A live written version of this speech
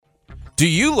Do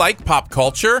you like pop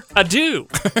culture? I do.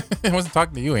 I wasn't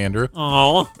talking to you, Andrew.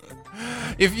 Aw.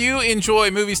 If you enjoy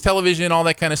movies, television, all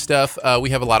that kind of stuff, we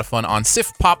have a lot of fun on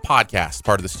SIF Pop Podcast,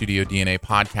 part of the Studio DNA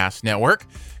Podcast Network.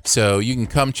 So you can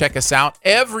come check us out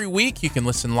every week. You can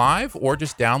listen live or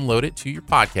just download it to your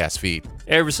podcast feed.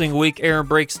 Every single week, Aaron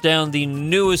breaks down the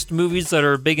newest movies that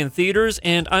are big in theaters,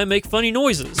 and I make funny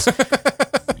noises.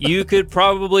 You could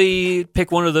probably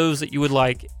pick one of those that you would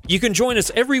like. You can join us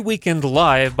every weekend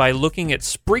live by looking at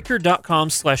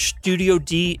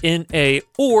Spreaker.com/StudioDNA,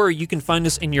 or you can find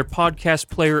us in your podcast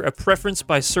player of preference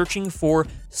by searching for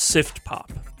Sift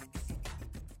Pop.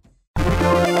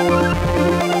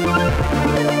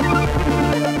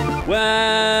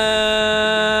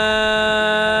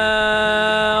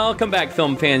 Welcome back,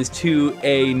 film fans, to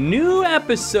a new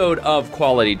episode of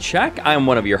Quality Check. I'm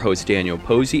one of your hosts, Daniel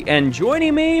Posey, and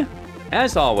joining me,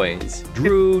 as always,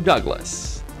 Drew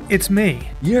Douglas. It's me.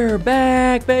 You're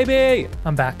back, baby!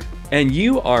 I'm back. And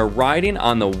you are riding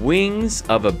on the wings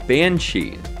of a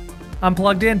banshee. I'm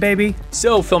plugged in, baby.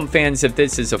 So, film fans, if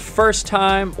this is a first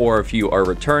time or if you are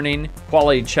returning,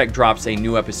 Quality Check drops a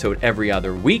new episode every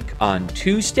other week on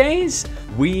Tuesdays.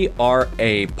 We are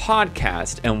a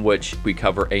podcast in which we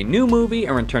cover a new movie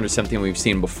and return to something we've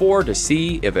seen before to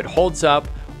see if it holds up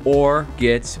or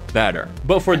gets better.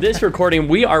 But for this recording,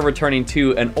 we are returning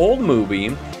to an old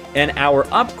movie and our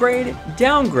upgrade,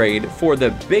 downgrade for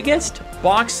the biggest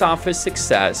box office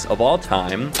success of all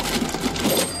time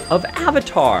of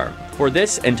Avatar. For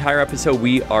this entire episode,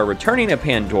 we are returning to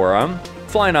Pandora,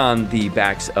 flying on the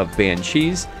backs of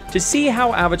banshees to see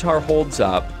how Avatar holds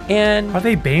up. And Are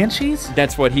they banshees?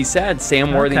 that's what he said,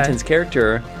 Sam Worthington's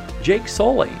character, Jake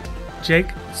Sully, Jake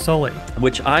Sully.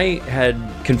 which I had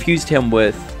confused him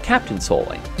with Captain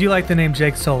Sully. Do you like the name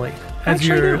Jake Sully as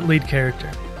Actually, I your do. lead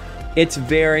character? It's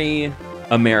very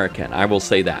American, I will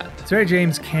say that. It's very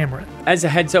James Cameron. As a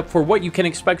heads up for what you can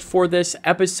expect for this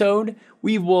episode,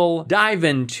 we will dive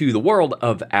into the world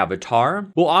of Avatar.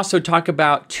 We'll also talk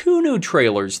about two new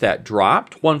trailers that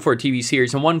dropped, one for a TV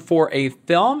series and one for a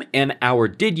film in our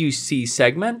Did You See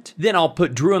segment. Then I'll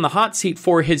put Drew in the hot seat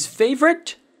for his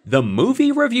favorite, the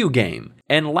movie review game.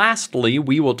 And lastly,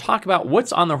 we will talk about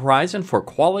what's on the horizon for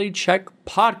Quality Check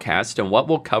Podcast and what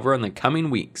we'll cover in the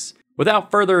coming weeks. Without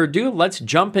further ado, let's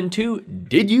jump into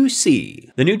Did You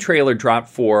See? The new trailer dropped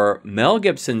for Mel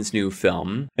Gibson's new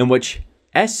film, in which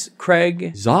S.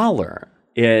 Craig Zahler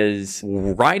is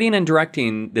writing and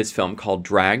directing this film called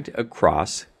Dragged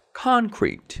Across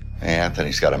Concrete. Hey,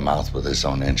 Anthony's got a mouth with his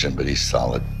own engine, but he's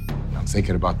solid. I'm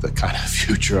thinking about the kind of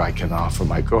future I can offer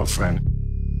my girlfriend.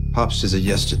 Pops is a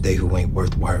yesterday who ain't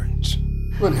worth words.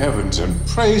 Good heavens and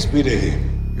praise be to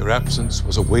him. Your absence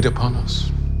was a weight upon us.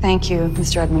 Thank you,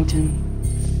 Mr. Edmonton.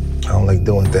 I don't like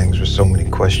doing things with so many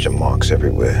question marks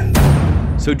everywhere.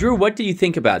 So, Drew, what do you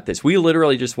think about this? We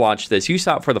literally just watched this. You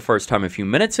saw it for the first time a few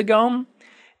minutes ago.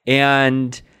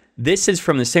 And this is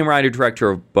from the same writer-director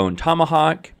of Bone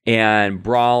Tomahawk and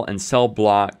Brawl and Cell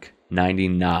Block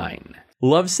 99.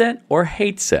 Loves it or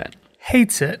hates it?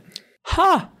 Hates it.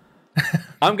 Ha!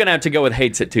 I'm going to have to go with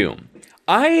hates it, too.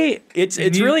 It's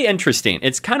really interesting.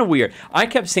 It's kind of weird. I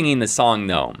kept singing the song,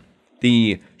 though.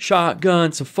 The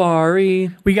Shotgun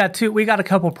Safari. We got a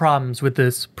couple problems with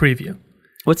this preview.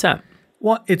 What's that?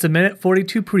 Well, it's a minute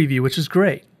 42 preview, which is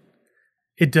great.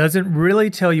 It doesn't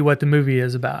really tell you what the movie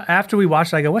is about. After we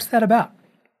watch it, I go, what's that about?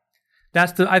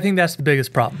 I think that's the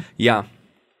biggest problem. Yeah,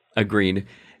 agreed.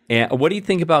 And what do you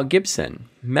think about Gibson,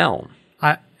 Mel?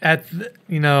 At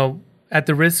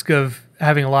the risk of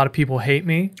having a lot of people hate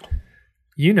me,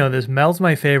 you know this, Mel's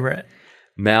my favorite.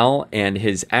 Mel and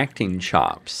his acting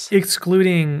chops.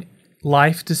 Excluding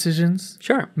life decisions.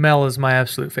 Sure. Mel is my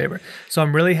absolute favorite. So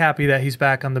I'm really happy that he's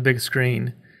back on the big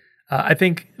screen. I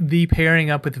think the pairing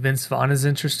up with Vince Vaughn is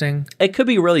interesting. It could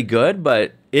be really good,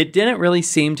 but it didn't really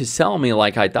seem to sell me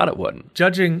like I thought it would.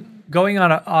 Going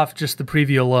off just the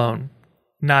preview alone,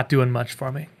 not doing much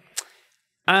for me.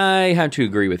 I have to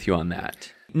agree with you on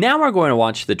that. Now we're going to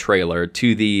watch the trailer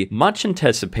to the much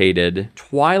anticipated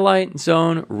Twilight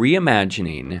Zone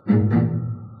reimagining.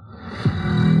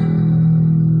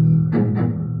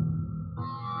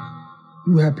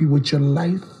 You happy with your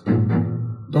life?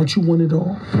 Don't you want it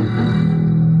all?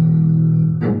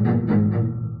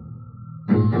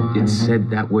 It said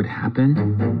that would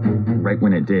happen right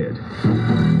when it did.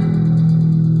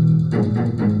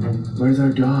 Where's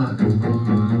our dog?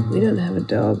 We don't have a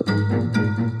dog.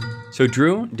 So,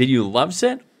 Drew, did you loves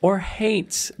it or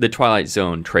hates the Twilight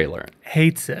Zone trailer?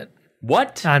 Hates it.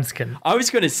 What? I'm just kidding. I was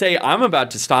going to say, I'm about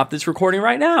to stop this recording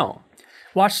right now.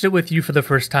 Watched it with you for the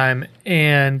first time,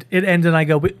 and it ended, and I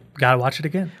go, we gotta watch it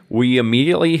again. We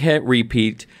immediately hit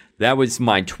repeat. That was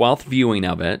my 12th viewing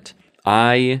of it.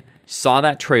 I saw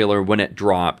that trailer when it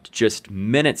dropped just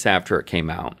minutes after it came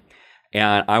out.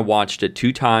 And I watched it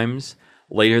 2 times.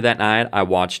 Later that night, I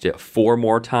watched it 4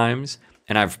 more times.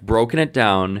 And I've broken it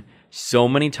down so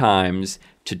many times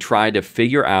to try to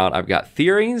figure out. I've got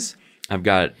theories. I've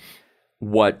got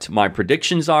what my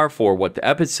predictions are for what the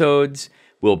episodes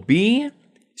will be.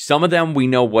 Some of them we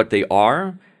know what they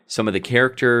are. Some of the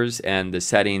characters and the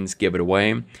settings give it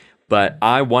away. But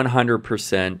I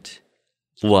 100%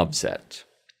 loves it.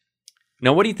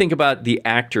 Now, what do you think about the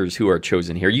actors who are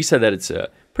chosen here? You said that it's a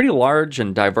pretty large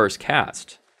and diverse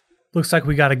cast. Looks like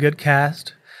we got a good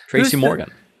cast. Tracy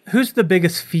Morgan. Who's the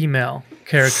biggest female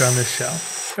character on this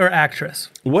show? Or actress?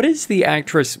 What is the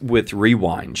actress with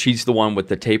Rewind? She's the one with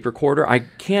the tape recorder. I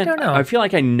don't know. I feel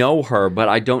like I know her, but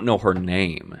I don't know her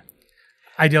name.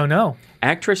 I don't know.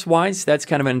 Actress-wise, that's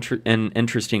kind of an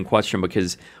interesting question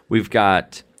because we've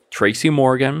got Tracy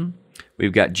Morgan,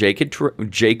 we've got Jacob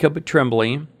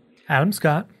Tremblay, Adam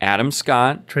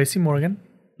Scott, Tracy Morgan.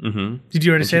 Mm-hmm. Did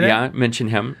you already say that? Yeah, mention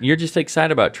him. You're just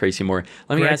excited about Tracy Morgan.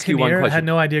 Let me ask you one question. I had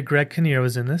no idea Greg Kinnear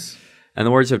was in this. In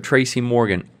the words of Tracy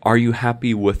Morgan, are you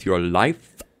happy with your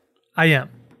life? I am.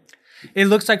 It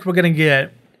looks like we're going to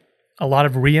get a lot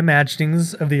of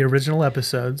reimaginings of the original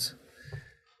episodes.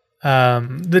 Two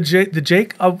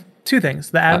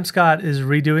things. The Adam Scott is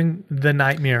redoing the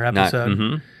Nightmare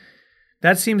episode.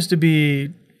 That seems to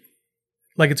be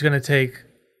like it's going to take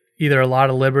either a lot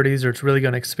of liberties or it's really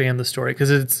going to expand the story because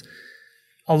it's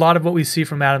a lot of what we see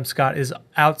from Adam Scott is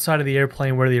outside of the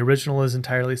airplane where the original is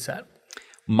entirely set.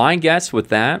 My guess with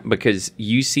that, because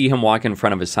you see him walk in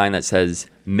front of a sign that says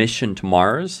Mission to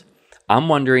Mars, I'm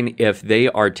wondering if they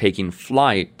are taking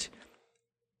flight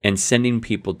and sending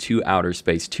people to outer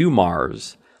space, to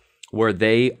Mars, where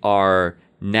they are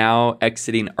now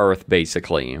exiting Earth,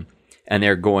 basically, and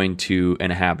they're going to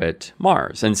inhabit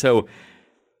Mars. And so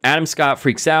Adam Scott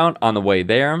freaks out on the way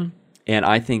there, and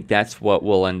I think that's what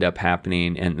will end up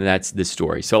happening, and that's the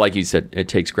story. So like you said, it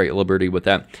takes great liberty with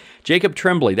that. Jacob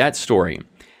Tremblay, that story.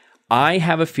 I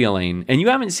have a feeling, and you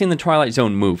haven't seen the Twilight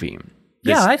Zone movie.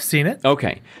 Yeah, I've seen it.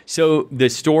 Okay. So the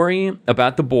story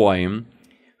about the boy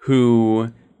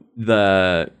who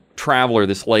the traveler,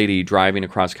 this lady driving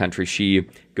across country, she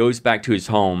goes back to his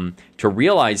home to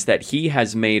realize that he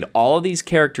has made all of these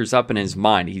characters up in his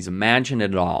mind. He's imagined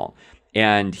it all.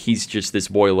 And he's just this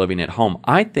boy living at home.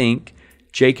 I think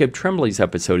Jacob Tremblay's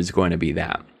episode is going to be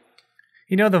that.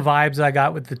 You know the vibes I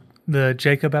got with the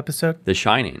Jacob episode? The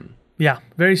Shining. Yeah,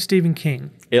 very Stephen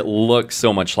King. It looks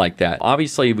so much like that.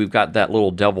 Obviously, we've got that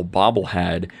little devil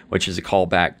bobblehead, which is a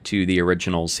callback to the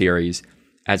original series,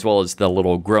 as well as the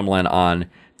little gremlin on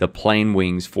the plane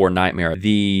wings for Nightmare.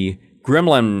 The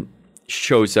gremlin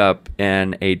shows up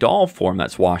in a doll form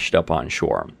that's washed up on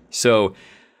shore. So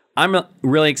I'm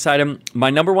really excited.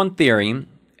 My number one theory,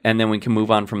 and then we can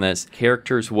move on from this,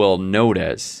 characters will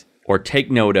notice or take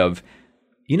note of,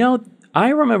 I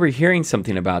remember hearing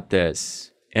something about this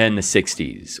in the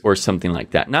 60s or something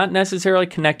like that. Not necessarily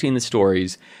connecting the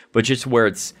stories, but just where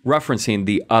it's referencing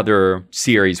the other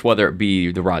series, whether it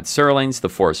be the Rod Serlings, the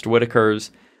Forrest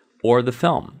Whitakers, or the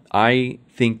film. I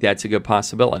think that's a good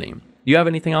possibility. Do you have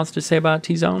anything else to say about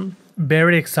T-Zone?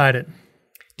 Very excited.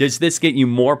 Does this get you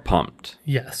more pumped?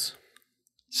 Yes.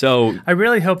 So I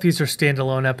really hope these are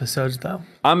standalone episodes, though.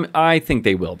 I think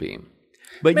they will be.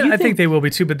 But I think they will be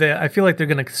too. But I feel like they're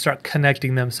going to start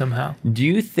connecting them somehow. Do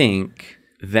you think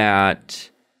that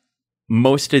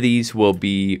most of these will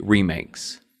be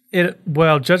remakes?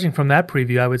 Well, judging from that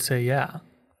preview, I would say yeah.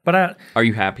 But are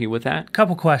you happy with that?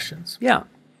 Couple questions. Yeah.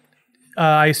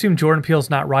 I assume Jordan Peele's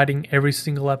not writing every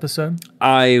single episode?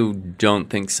 I don't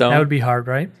think so. That would be hard,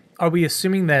 right? Are we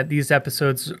assuming that these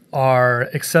episodes are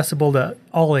accessible to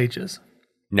all ages?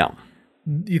 No.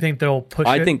 You think they'll push it?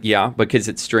 I think, yeah, because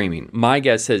it's streaming. My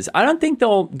guess is, I don't think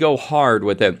they'll go hard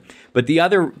with it. But the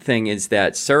other thing is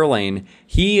that Serling,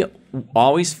 he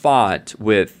always fought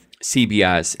with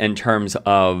CBS in terms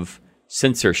of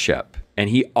censorship. And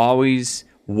he always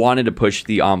wanted to push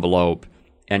the envelope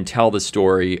and tell the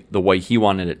story the way he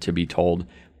wanted it to be told.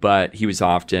 But he was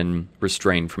often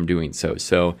restrained from doing so.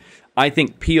 So I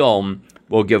think Peele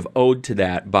will give ode to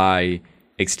that by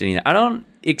extending it. I don't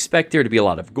expect there to be a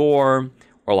lot of gore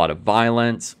or a lot of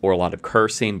violence or a lot of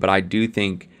cursing, but I do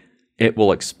think it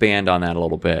will expand on that a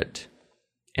little bit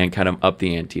and kind of up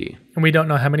the ante. And we don't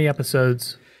know how many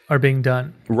episodes are being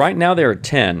done. Right now there are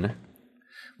 10.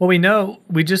 Well,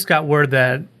 we just got word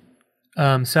that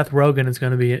Seth Rogen is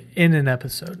going to be in an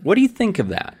episode. What do you think of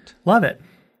that? Love it.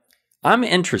 I'm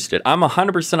interested. I'm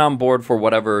 100% on board for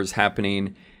whatever is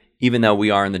happening, even though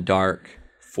we are in the dark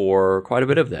for quite a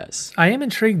bit of this. I am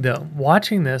intrigued, though.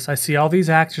 Watching this, I see all these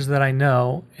actors that I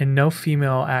know and no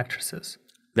female actresses.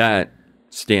 That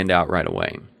stand out right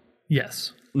away.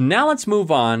 Yes. Now let's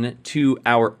move on to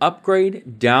our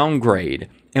upgrade, downgrade,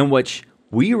 in which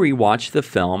we rewatch the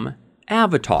film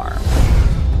Avatar.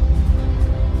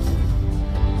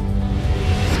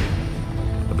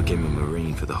 I became a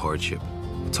Marine for the hardship.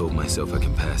 I told myself I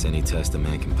can pass any test a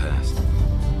man can pass.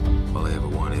 All I ever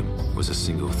wanted was a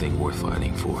single thing worth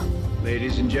fighting for.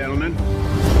 Ladies and gentlemen,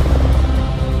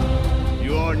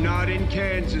 you are not in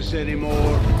Kansas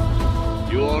anymore.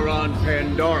 You are on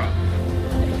Pandora.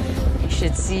 You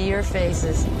should see your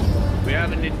faces. We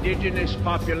have an indigenous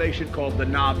population called the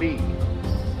Na'vi.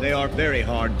 They are very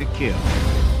hard to kill.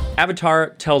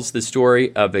 Avatar tells the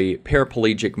story of a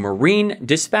paraplegic Marine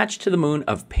dispatched to the moon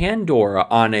of Pandora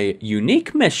on a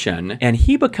unique mission, and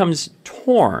he becomes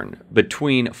torn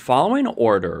between following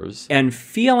orders and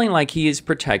feeling like he is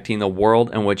protecting the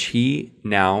world in which he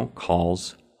now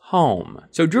calls home.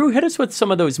 So Drew, hit us with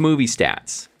some of those movie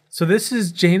stats. So this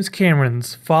is James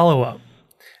Cameron's follow-up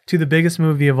to the biggest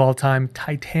movie of all time,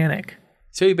 Titanic.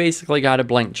 So he basically got a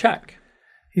blank check.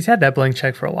 He's had that blank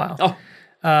check for a while.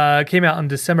 Came out on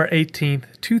December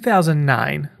 18th,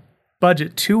 2009.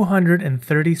 Budget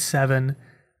 $237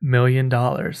 million.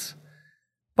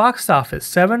 Box office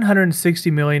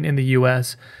 $760 million in the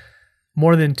U.S.,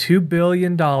 more than $2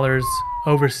 billion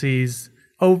overseas.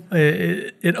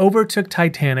 It overtook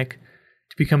Titanic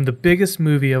to become the biggest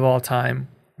movie of all time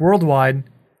worldwide,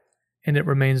 and it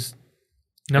remains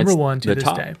number one to this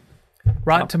day.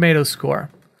 Rotten Tomatoes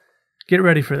score. Get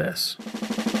ready for this.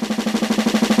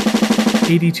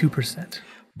 82%.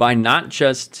 By not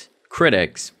just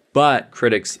critics, but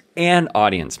critics and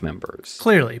audience members.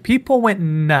 Clearly, people went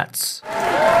nuts.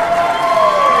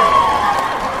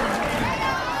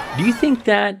 Do you think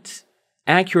that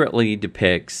accurately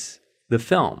depicts the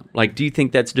film? Like, do you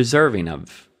think that's deserving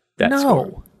of that score?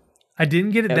 No. I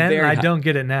didn't get it then, and I don't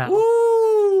get it now.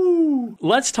 Woo!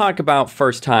 Let's talk about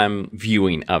first-time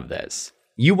viewing of this.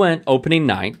 You went opening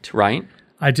night, right?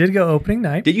 I did go opening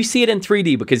night. Did you see it in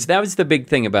 3D? Because that was the big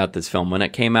thing about this film. When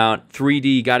it came out,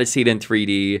 3D, got to see it in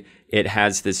 3D. It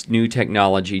has this new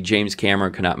technology. James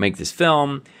Cameron could not make this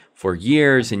film for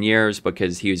years and years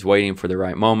because he was waiting for the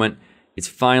right moment. It's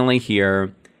finally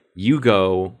here. You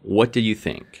go. What do you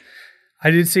think?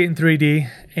 I did see it in 3D,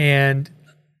 and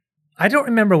I don't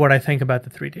remember what I think about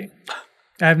the 3D.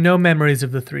 I have no memories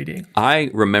of the 3D. I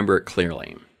remember it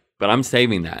clearly. But I'm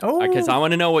saving that because I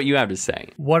want to know what you have to say.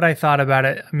 What I thought about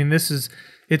it. I mean,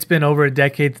 it's been over a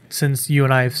decade since you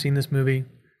and I have seen this movie.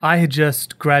 I had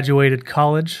just graduated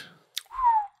college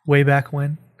way back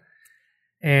when.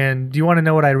 And do you want to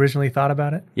know what I originally thought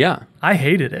about it? Yeah. I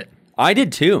hated it. I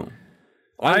did too.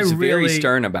 I was very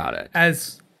stern about it.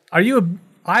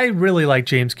 I really like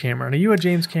James Cameron. Are you a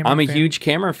James Cameron fan? I'm a huge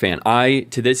Cameron fan.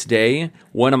 To this day,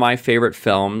 one of my favorite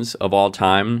films of all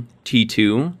time,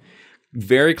 T2.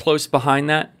 Very close behind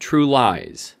that, True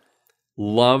Lies.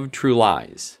 Love True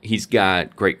Lies. He's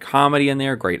got great comedy in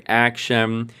there, great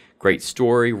action, great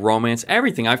story, romance,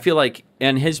 everything. I feel like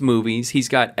in his movies, he's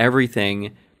got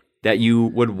everything that you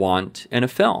would want in a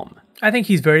film. I think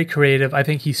he's very creative. I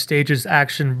think he stages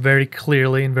action very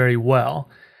clearly and very well.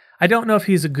 I don't know if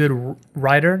he's a good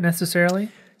writer necessarily.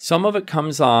 Some of it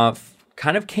comes off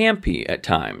kind of campy at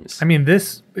times. I mean,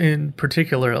 this in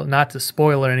particular, not to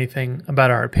spoil or anything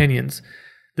about our opinions,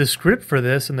 the script for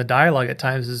this and the dialogue at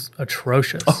times is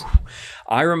atrocious.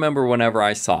 I remember whenever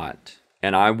I saw it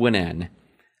and I went in,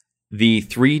 the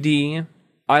 3D,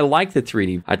 I like the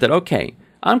 3D. I thought, okay,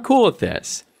 I'm cool with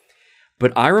this.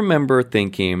 But I remember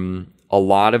thinking a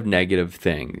lot of negative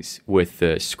things with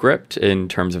the script in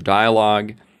terms of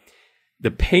dialogue.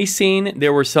 The pacing,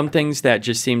 there were some things that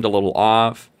just seemed a little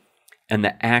off. And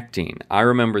the acting, I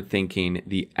remember thinking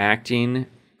the acting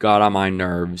got on my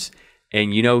nerves.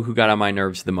 And you know who got on my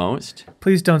nerves the most?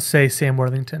 Please don't say Sam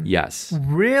Worthington. Yes.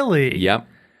 Really? Yep.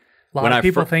 A lot of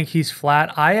people think he's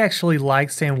flat. I actually like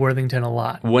Sam Worthington a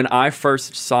lot. When I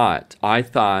first saw it, I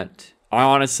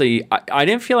honestly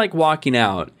didn't feel like walking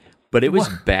out, but it was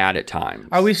bad at times.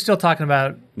 Are we still talking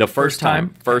about the first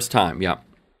time? First time, yeah.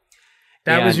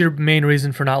 That was your main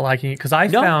reason for not liking it? Because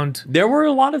found... There were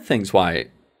a lot of things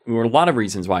there were a lot of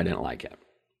reasons why I didn't like it.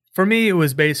 For me, it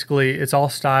was basically, it's all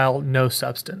style, no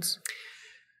substance.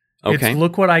 Okay. It's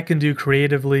look what I can do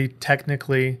creatively,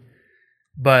 technically.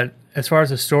 But as far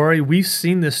as the story, we've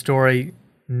seen this story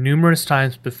numerous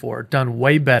times before, done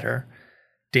way better.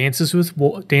 Dances with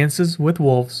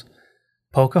Wolves,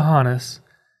 Pocahontas.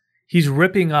 He's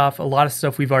ripping off a lot of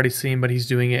stuff we've already seen, but he's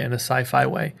doing it in a sci-fi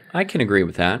way. I can agree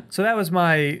with that. So that was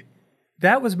my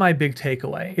That was my big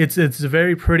takeaway. It's a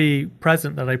very pretty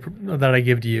present that I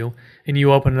give to you, and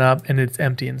you open it up and it's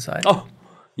empty inside. Oh,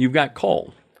 you've got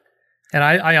coal. And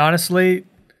I honestly,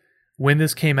 when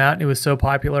this came out and it was so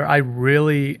popular,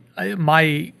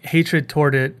 my hatred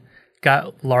toward it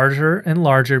got larger and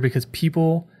larger because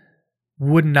people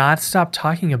would not stop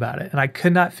talking about it, and I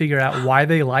could not figure out why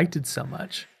they liked it so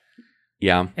much.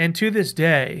 Yeah. And to this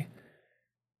day,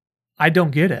 I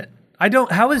don't get it.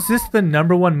 How is this the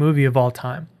number one movie of all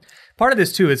time? Part of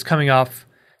this too is coming off,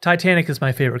 Titanic is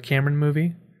my favorite Cameron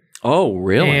movie. Oh,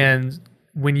 really? And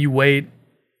when you wait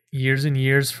years and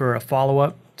years for a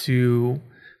follow-up to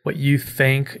what you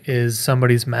think is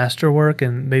somebody's masterwork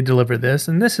and they deliver this,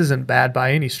 and this isn't bad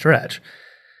by any stretch,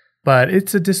 but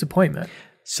it's a disappointment.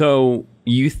 So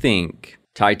you think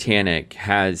Titanic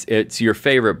it's your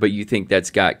favorite, but you think that's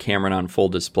got Cameron on full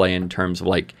display in terms of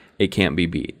like, it can't be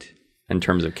beat in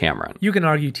terms of Cameron. You can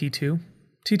argue T2.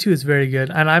 T2 is very good.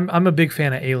 And I'm a big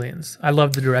fan of Aliens. I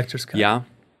love the director's cut. Yeah.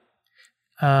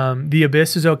 The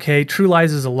Abyss is okay. True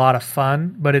Lies is a lot of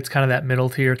fun, but it's kind of that middle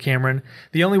tier Cameron.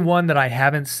 The only one that I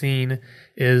haven't seen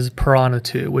is Piranha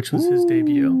 2, which was his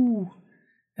debut.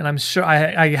 And I'm sure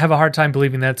I have a hard time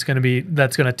believing that's going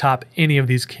to top any of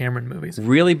these Cameron movies.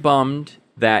 Really bummed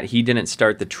that he didn't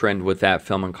start the trend with that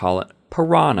film and call it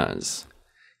Piranhas.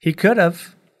 He could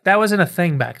have. That wasn't a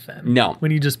thing back then. No. When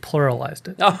you just pluralized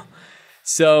it. Oh,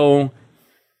 so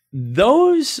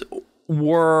those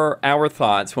were our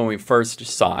thoughts when we first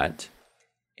saw it.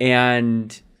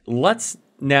 And let's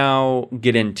now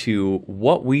get into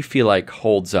what we feel like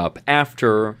holds up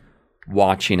after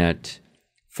watching it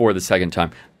for the second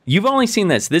time. You've only seen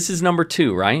this. This is number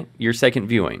 2, right? Your second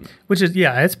viewing. Which is,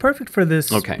 yeah, it's perfect for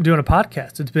this, okay, doing a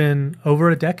podcast. It's been over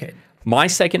a decade. My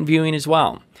second viewing as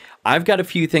well. I've got a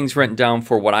few things written down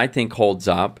for what I think holds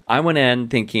up. I went in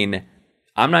thinking,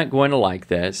 I'm not going to like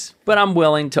this, but I'm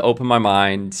willing to open my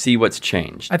mind, see what's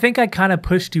changed. I think I kind of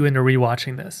pushed you into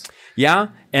rewatching this. Yeah,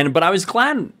 but I was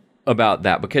glad about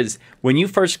that because when you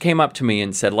first came up to me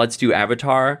and said, let's do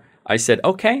Avatar, I said,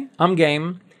 okay, I'm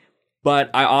game.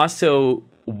 But I also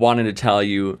wanted to tell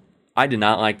you, I did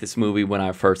not like this movie when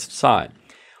I first saw it.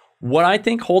 What I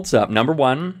think holds up, number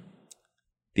 1,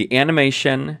 the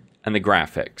animation and the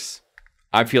graphics.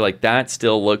 I feel like that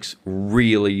still looks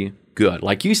really good.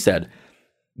 Like you said,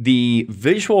 the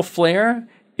visual flair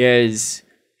is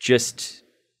just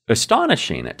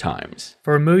astonishing at times.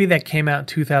 For a movie that came out in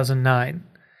 2009,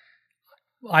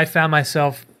 I found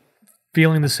myself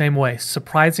feeling the same way.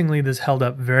 Surprisingly, this held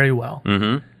up very well.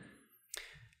 Mm-hmm.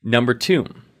 Number 2,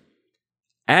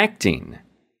 acting.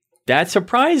 That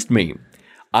surprised me.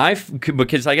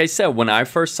 Because like I said, when I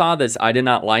first saw this, I did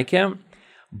not like him.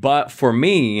 But for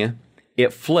me,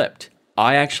 it flipped.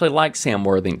 I actually like Sam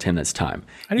Worthington this time.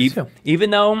 I do too.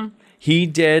 Even though he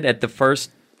did, at the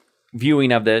first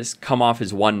viewing of this, come off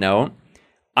as one note,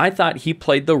 I thought he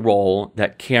played the role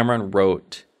that Cameron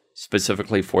wrote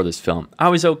specifically for this film. I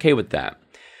was okay with that.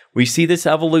 We see this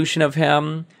evolution of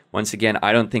him. Once again,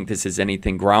 I don't think this is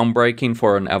anything groundbreaking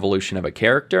for an evolution of a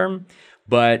character,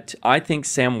 but I think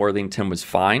Sam Worthington was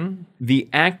fine. The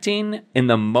acting in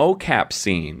the mocap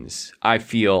scenes, I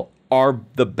feel, are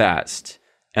the best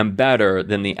and better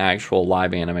than the actual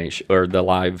live animation or the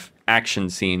live action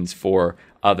scenes for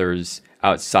others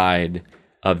outside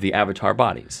of the Avatar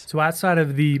bodies. So outside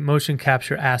of the motion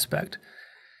capture aspect,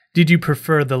 did you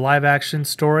prefer the live action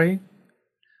story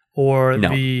or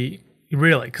the...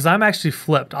 Really? Because I'm actually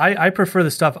flipped. I prefer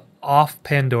the stuff off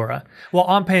Pandora. Well,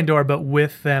 on Pandora, but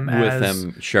with them as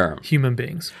human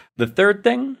beings. The third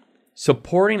thing,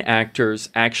 supporting actors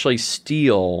actually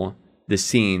steal the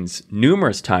scenes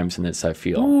numerous times in this, I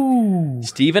feel. Ooh.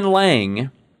 Stephen Lang,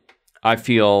 I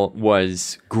feel,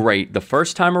 was great. The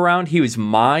first time around, he was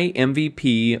my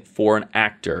MVP for an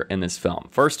actor in this film.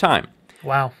 First time.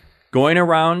 Wow. Going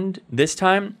around this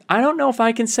time, I don't know if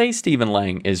I can say Stephen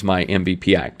Lang is my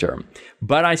MVP actor,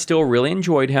 but I still really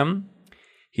enjoyed him.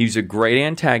 He's a great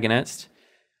antagonist.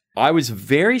 I was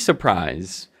very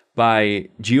surprised by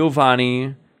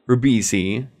Giovanni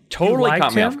Ribisi. Totally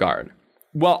caught me off guard.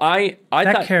 Well, I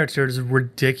that thought character is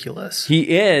ridiculous. He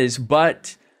is,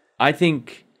 but I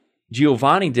think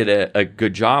Giovanni did a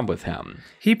good job with him.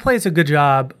 He plays a good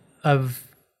job of...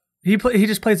 He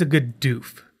just plays a good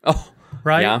doof. Oh,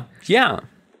 right? Yeah.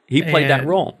 He played that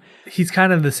role. He's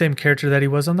kind of the same character that he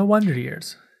was on The Wonder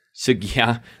Years. So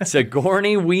yeah,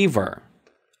 Sigourney Weaver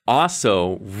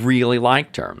also really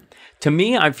liked her. To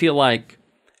me, I feel like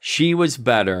she was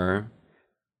better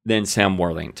than Sam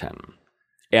Worthington.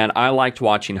 And I liked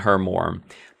watching her more.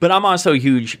 But I'm also a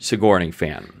huge Sigourney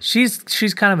fan. She's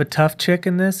kind of a tough chick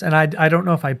in this, and I don't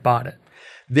know if I bought it.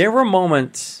 There were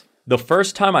moments The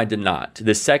first time I did not.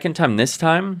 The second time, this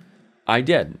time, I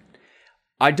did.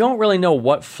 I don't really know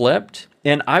what flipped.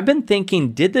 And I've been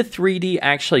thinking, did the 3D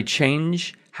actually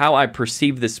change how I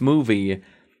perceive this movie?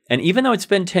 And even though it's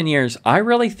been 10 years, I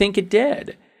really think it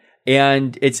did.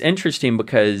 And it's interesting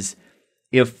because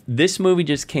if this movie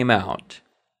just came out,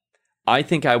 I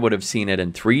think I would have seen it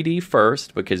in 3D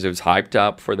first because it was hyped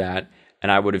up for that.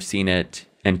 And I would have seen it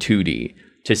in 2D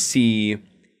to see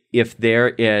if there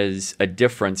is a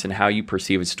difference in how you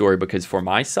perceive a story. Because for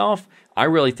myself, I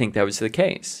really think that was the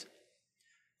case.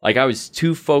 Like, I was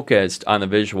too focused on the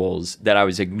visuals that I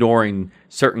was ignoring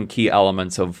certain key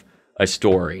elements of a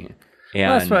story. And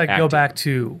well, that's why I go back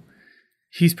to,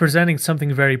 he's presenting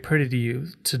something very pretty to you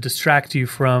to distract you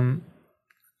from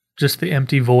just the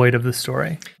empty void of the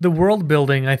story. The world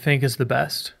building, I think, is the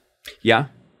best. Yeah.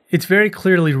 It's very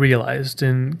clearly realized,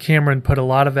 and Cameron put a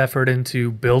lot of effort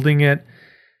into building it,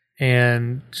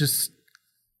 and just,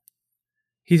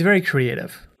 he's very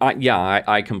creative.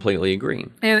 I completely agree.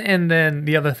 And then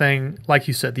the other thing, like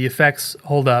you said, the effects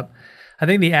hold up. I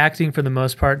think the acting, for the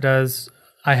most part, does.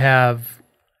 I have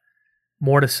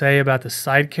more to say about the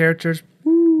side characters,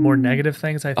 more negative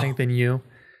things, I think, than you.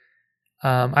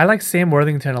 I like Sam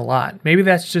Worthington a lot. Maybe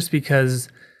that's just because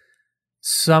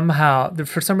somehow,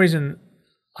 for some reason,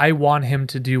 I want him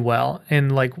to do well.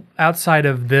 And like outside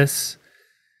of this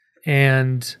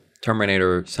and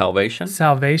Terminator Salvation,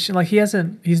 like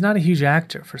he's not a huge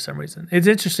actor for some reason. It's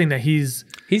interesting that he's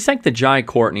like the Jai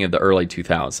Courtney of the early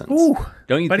 2000s. Ooh,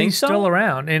 don't you think so? But he's still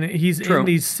around, and he's in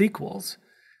these sequels.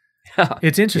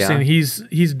 It's interesting. Yeah.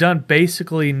 He's done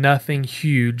basically nothing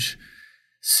huge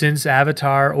since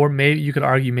Avatar, or maybe you could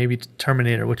argue maybe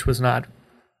Terminator, which was not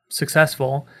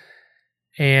successful,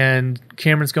 and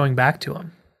Cameron's going back to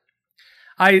him.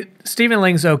 Stephen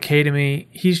Lang's okay to me.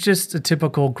 He's just a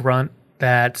typical grunt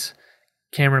that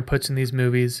Cameron puts in these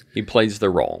movies. He plays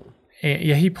the role. And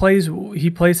yeah, he plays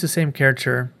the same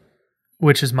character,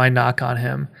 which is my knock on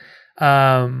him.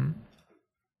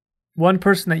 One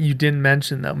person that you didn't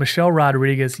mention, though, Michelle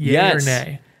Rodriguez, yay or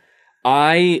nay?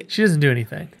 She doesn't do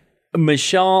anything.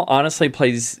 Michelle honestly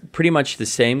plays pretty much the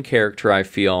same character, I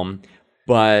feel,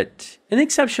 but in the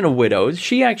exception of Widows,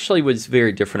 she actually was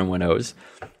very different in Widows,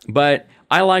 but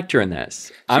I liked her in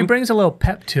this. She brings a little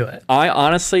pep to it. I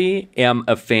honestly am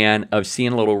a fan of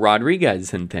seeing little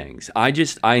Rodriguez and things. I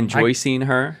enjoy seeing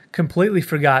her. Completely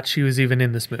forgot she was even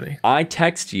in this movie. I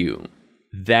text you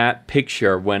that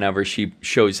picture whenever she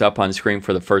shows up on screen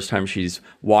for the first time. She's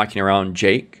walking around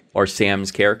Jake, or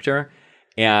Sam's character,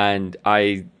 and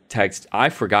I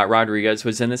forgot Rodriguez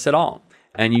was in this at all.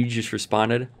 And you just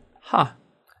responded, huh.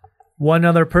 One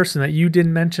other person that you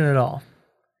didn't mention at all.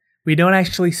 We don't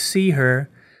actually see her,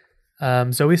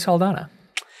 Zoe Saldana.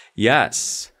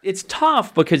 Yes. It's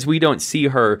tough because we don't see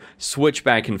her switch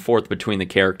back and forth between the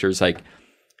characters like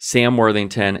Sam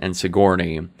Worthington and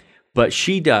Sigourney. But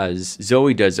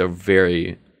Zoe does a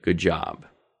very good job.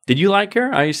 Did you like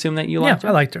her? I assume that you liked her.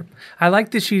 Yeah, I liked her. I like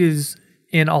that she is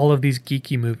in all of these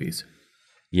geeky movies.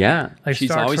 Yeah. Like she's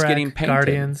Star always Trek, getting painted.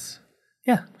 Guardians.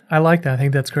 Yeah, I like that. I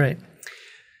think that's great.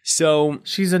 So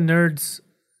she's a nerd's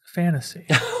fantasy.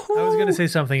 I was going to say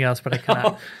something else, but I cannot.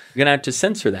 I'm going to have to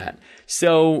censor that.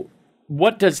 So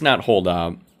what does not hold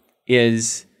up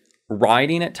is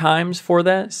writing at times for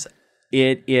this.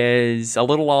 It is a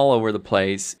little all over the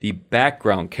place. The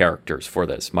background characters for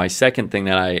this, my second thing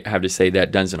that I have to say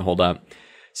that doesn't hold up.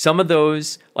 Some of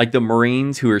those, like the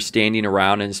Marines who are standing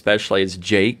around, and especially as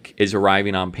Jake is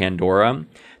arriving on Pandora,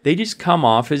 they just come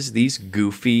off as these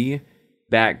goofy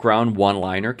background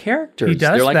one-liner characters. He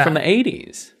does They're like that. from the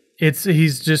 80s.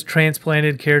 He's just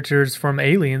transplanted characters from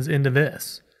Aliens into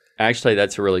this. Actually,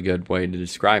 that's a really good way to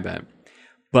describe it.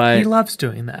 But he loves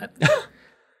doing that.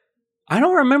 I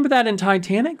don't remember that in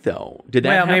Titanic, though. Did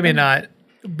that happen? Maybe not,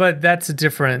 but that's a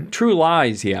different... True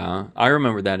Lies, yeah. I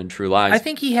remember that in True Lies. I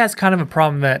think he has kind of a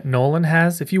problem that Nolan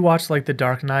has. If you watch like The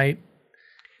Dark Knight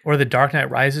or The Dark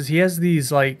Knight Rises, he has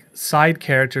these like side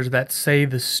characters that say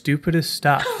the stupidest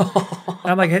stuff.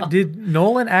 I'm like, did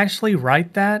Nolan actually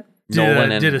write that?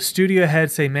 Did a studio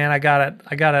head say, man, I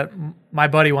got my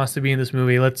buddy wants to be in this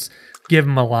movie. Let's give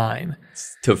him a line.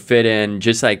 To fit in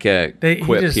just like a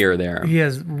quip here or there. He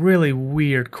has really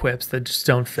weird quips that just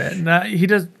don't fit.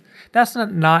 That's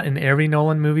not in every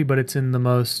Nolan movie, but it's in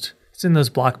those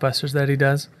blockbusters that he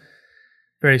does.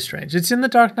 Very strange. It's in the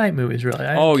Dark Knight movies, really.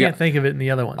 I can't think of it in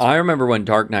the other ones. I remember when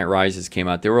Dark Knight Rises came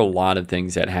out, there were a lot of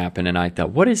things that happened, and I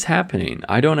thought, what is happening?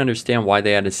 I don't understand why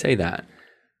they had to say that.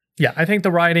 Yeah, I think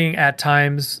the writing at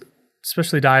times,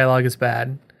 especially dialogue, is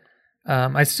bad.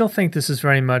 I still think this is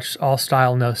very much all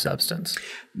style, no substance.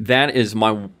 That is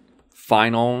my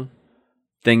final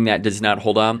thing that does not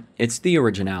hold up. It's the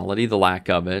originality, the lack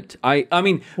of it. I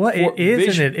mean, well, it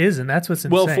is and it isn't. That's what's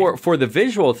insane. Well, for the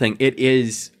visual thing, it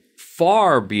is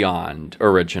far beyond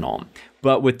original.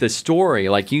 But with the story,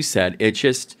 like you said, it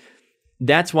just,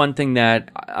 that's one thing that,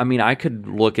 I mean, I could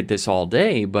look at this all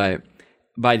day, but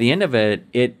by the end of it,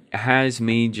 it has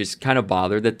me just kind of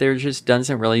bothered that there just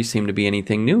doesn't really seem to be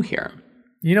anything new here.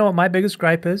 You know what my biggest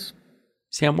gripe is?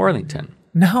 Sam Worthington.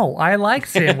 No, I like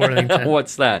Sam Worthington.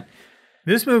 What's that?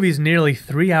 This movie is nearly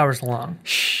 3 hours long.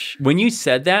 When you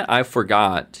said that, I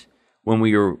forgot when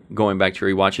we were going back to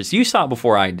rewatch this. You saw it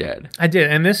before I did. I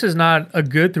did, and this is not a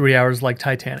good 3 hours like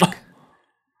Titanic. Oh.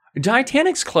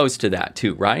 Titanic's close to that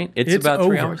too, right? It's about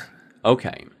 3 hours.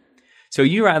 Okay. So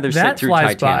you rather sit through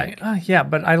Titanic. By. Yeah,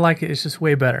 but I like it. It's just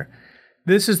way better.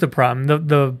 This is the problem.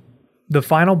 The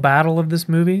final battle of this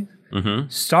movie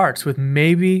starts with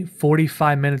maybe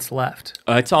 45 minutes left.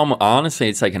 It's almost, honestly,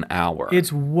 it's like an hour.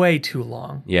 It's way too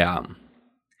long. Yeah.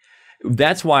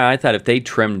 That's why I thought if they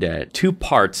trimmed it, 2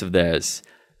 parts of this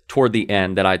toward the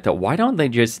end, that I thought, why don't they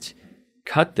just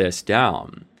cut this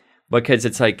down? Because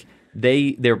it's like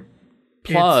they get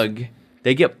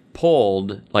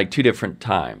pulled like 2 different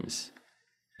times.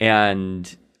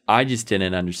 And I just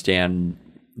didn't understand.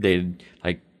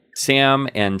 Like Sam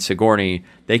and Sigourney,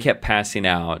 they kept passing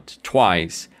out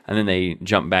twice, and then they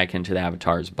jumped back into the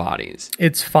Avatar's bodies.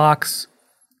 It's Fox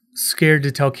scared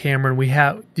to tell Cameron,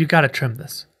 you got to trim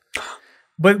this.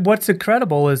 But what's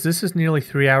incredible is this is nearly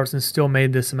 3 hours and still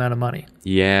made this amount of money.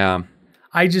 Yeah.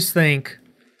 I think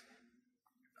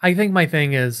my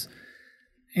thing is,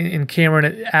 and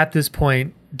Cameron at this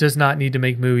point does not need to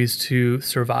make movies to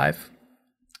survive.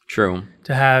 True.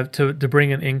 To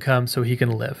bring in income so he can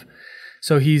live.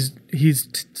 So he's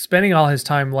spending all his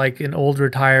time like an old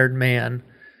retired man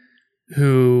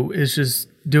who is just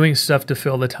doing stuff to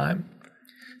fill the time.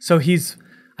 So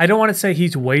I don't want to say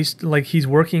he's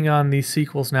working on these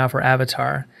sequels now for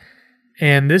Avatar.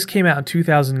 And this came out in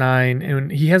 2009,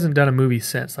 and he hasn't done a movie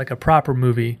since, like a proper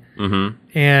movie. Mm-hmm.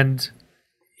 And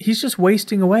he's just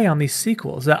wasting away on these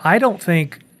sequels that I don't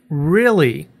think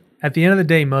really, at the end of the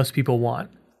day, most people want.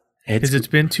 Because it's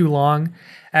been too long.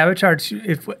 Avatar 2,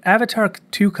 if Avatar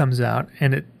 2 comes out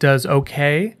and it does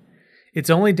okay, it's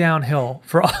only downhill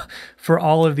for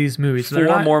all of these movies.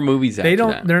 4 more movies after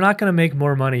that. They're not going to make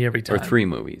more money every time. Or 3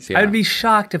 movies, yeah. I'd be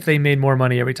shocked if they made more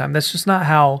money every time. That's just not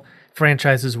how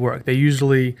franchises work. They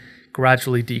usually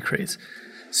gradually decrease.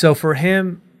 So for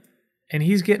him, and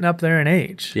he's getting up there in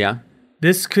age. Yeah.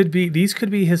 These could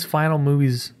be his final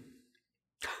movies.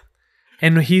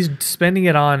 And he's spending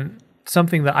it on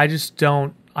something that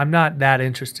I'm not that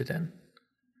interested in.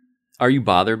 Are you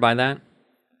bothered by that?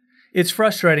 It's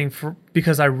frustrating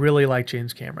because I really like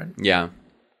James Cameron. Yeah.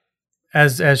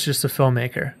 As just a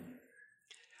filmmaker.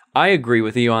 I agree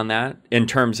with you on that in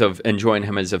terms of enjoying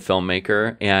him as a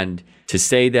filmmaker. And to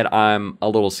say that I'm a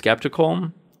little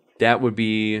skeptical, that would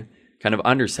be kind of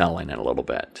underselling it a little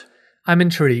bit. I'm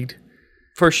intrigued.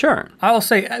 For sure. I will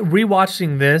say,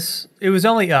 rewatching this, it was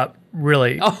only up,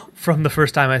 really, from the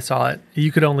first time I saw it.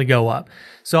 You could only go up.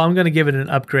 So I'm going to give it an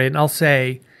upgrade, and I'll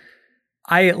say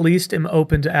I at least am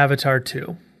open to Avatar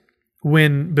 2.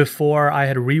 Before I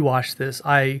had rewatched this,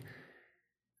 I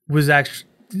was actually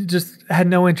just had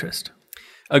no interest.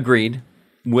 Agreed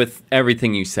with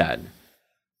everything you said.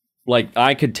 Like,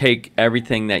 I could take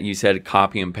everything that you said,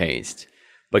 copy and paste.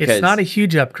 Because it's not a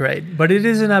huge upgrade, but it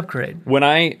is an upgrade. When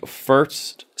I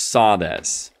first saw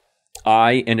this,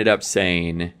 I ended up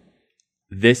saying,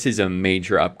 this is a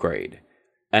major upgrade.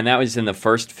 And that was in the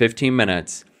first 15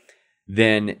 minutes.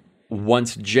 Then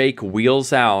once Jake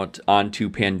wheels out onto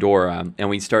Pandora and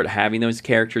we start having those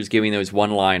characters giving those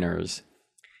one-liners,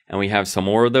 and we have some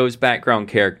more of those background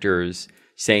characters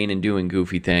saying and doing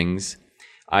goofy things,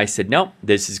 I said, nope,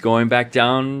 this is going back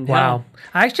down. Wow.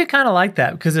 I actually kind of like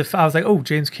that, because if I was like, oh,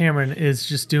 James Cameron is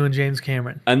just doing James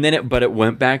Cameron. And then it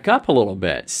went back up a little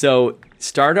bit. So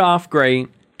started off great,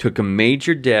 took a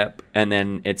major dip, and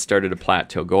then it started to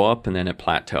plateau, go up, and then it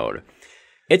plateaued.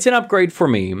 It's an upgrade for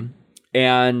me.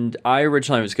 And I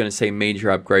originally was going to say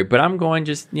major upgrade, but I'm going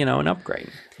just, an upgrade.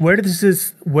 Where does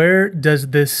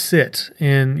this sit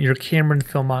in your Cameron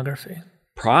filmography?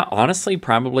 Honestly,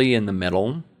 probably in the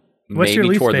middle. What's your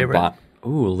least favorite?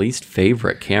 Least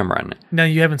favorite Cameron. No,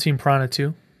 you haven't seen Piranha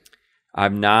 2?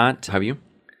 I've not. Have you?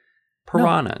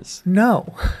 Piranhas.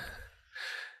 No.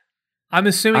 I'm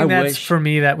assuming for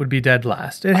me, that would be dead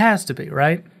last. It has to be,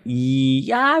 right?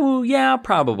 Yeah,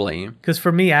 probably. Because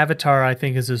for me, Avatar, I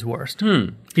think, is his worst.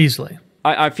 Easily.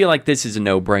 I feel like this is a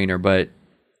no-brainer, but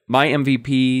my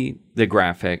MVP, the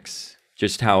graphics,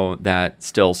 just how that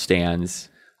still stands.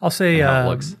 I'll say how it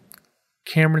looks.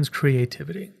 Cameron's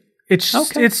creativity. It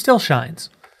still shines.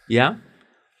 Yeah.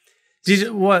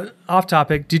 Off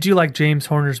topic, did you like James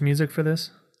Horner's music for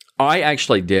this? I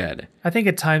actually did. I think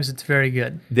at times it's very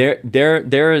good.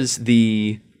 There is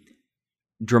the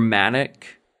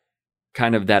dramatic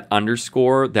kind of that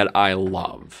underscore that I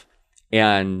love.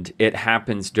 And it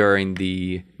happens during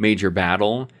the major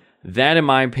battle. That, in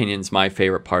my opinion, is my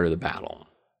favorite part of the battle.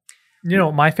 You know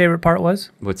what my favorite part was?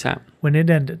 What's that? When it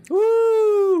ended.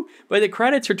 Woo! But the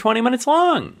credits are 20 minutes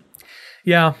long.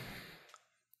 Yeah.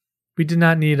 We did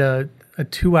not need a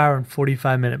 2-hour and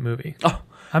 45-minute movie. Oh.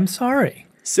 I'm sorry.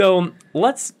 So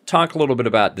let's talk a little bit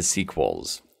about the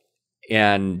sequels.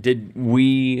 And did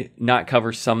we not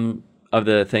cover some of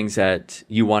the things that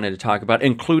you wanted to talk about,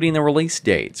 including the release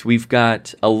dates? We've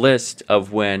got a list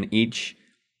of when each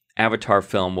Avatar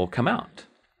film will come out.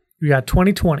 We got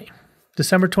 2020,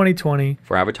 December 2020.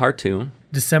 For Avatar 2.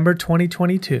 December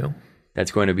 2022.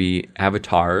 That's going to be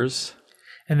Avatars.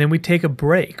 And then we take a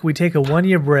break. We take a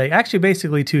 1-year break. Actually,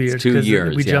 basically 2 years. It's 2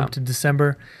 years, we jump to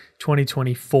December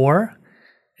 2024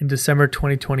 and December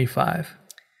 2025.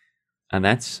 And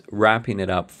that's wrapping it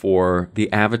up for the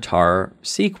Avatar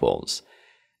sequels.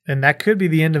 And that could be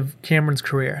the end of Cameron's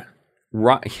career.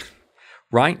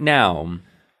 Right now,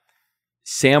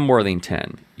 Sam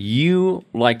Worthington, you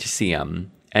like to see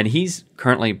him, and he's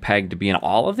currently pegged to be in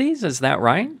all of these. Is that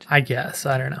right? I guess.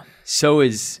 I don't know. So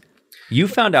you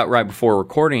found out right before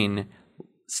recording,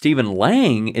 Stephen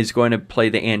Lang is going to play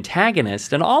the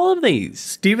antagonist in all of these.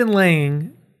 Stephen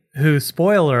Lang, who,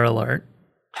 spoiler alert,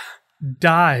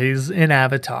 dies in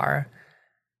Avatar,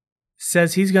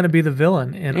 says he's going to be the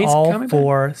villain in all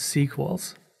 4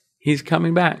 sequels. He's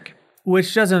coming back.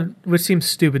 Which seems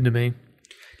stupid to me.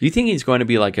 Do you think he's going to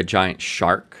be like a giant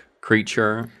shark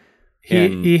creature?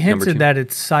 He hinted that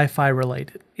it's sci-fi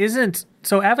related.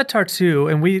 So Avatar 2,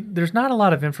 and there's not a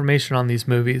lot of information on these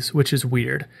movies, which is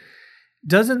weird.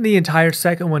 Doesn't the entire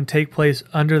second one take place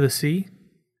under the sea?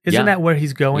 Isn't that where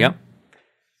he's going? Yep.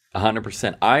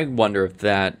 100%. I wonder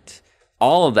if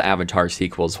all of the Avatar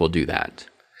sequels will do that.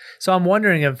 So I'm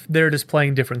wondering if they're just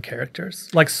playing different characters.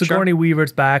 Like Sigourney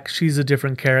Weaver's back. She's a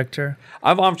different character.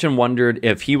 I've often wondered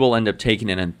if he will end up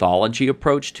taking an anthology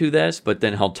approach to this, but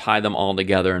then he'll tie them all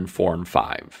together in 4 and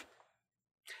 5.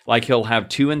 Like he'll have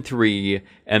 2 and 3,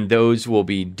 and those will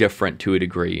be different to a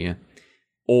degree.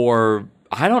 Or,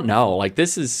 I don't know. Like,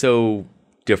 this is so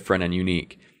different and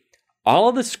unique. All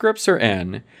of the scripts are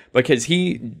in because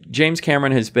James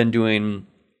Cameron has been doing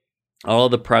all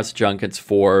of the press junkets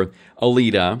for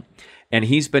Alita, and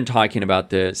he's been talking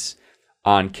about this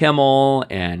on Kimmel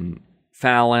and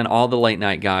Fallon, all the late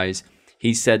night guys.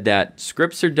 He said that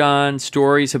scripts are done,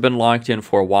 stories have been locked in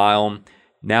for a while.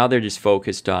 Now they're just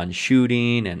focused on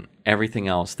shooting and everything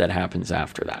else that happens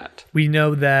after that. We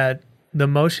know that the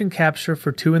motion capture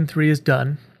for 2 and 3 is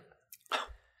done.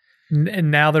 And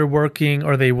now they're working,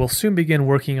 or they will soon begin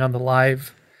working on the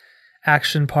live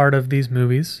action part of these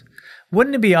movies.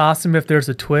 Wouldn't it be awesome if there's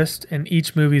a twist and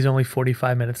each movie is only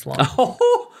 45 minutes long?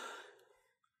 Oh,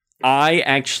 I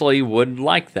actually would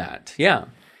like that. Yeah.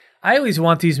 I always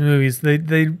want these movies.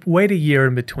 They wait a year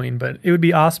in between, but it would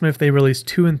be awesome if they released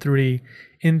 2 and 3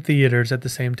 in theaters at the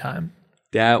same time.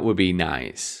 That would be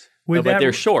nice. But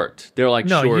they're short. They're like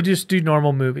short. No, you just do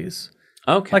normal movies.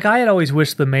 Okay. Like I had always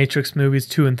wished the Matrix movies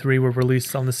 2 and 3 were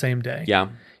released on the same day. Yeah.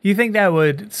 You think that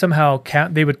would somehow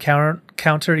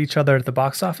counter each other at the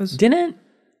box office? Didn't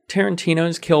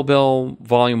Tarantino's Kill Bill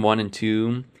Volume 1 and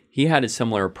 2, he had a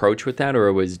similar approach with that, or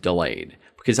it was delayed?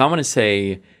 Because I want to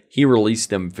say he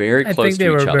released them very close to each other. I think they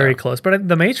were very close. But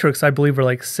The Matrix, I believe, were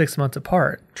like 6 months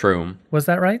apart. True. Was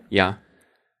that right? Yeah.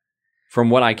 From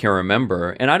what I can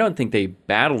remember. And I don't think they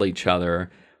battled each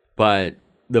other, but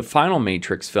the final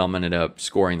Matrix film ended up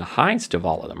scoring the highest of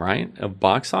all of them, right? Of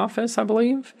box office, I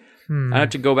believe. I have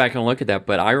to go back and look at that,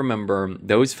 but I remember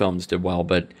those films did well.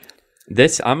 But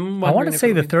this, I want to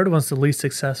say the third one's the least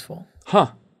successful.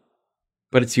 Huh.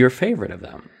 But it's your favorite of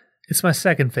them. It's my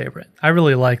second favorite. I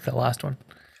really like the last one.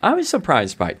 I was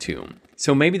surprised by 2.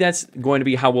 So maybe that's going to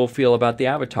be how we'll feel about the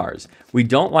Avatars. We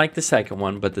don't like the second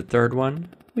one, but the third one,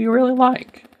 we really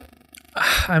like.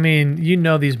 I mean,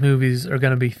 these movies are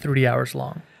going to be 3 hours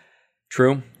long.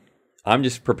 True. I'm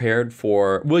just prepared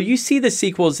for... Will you see the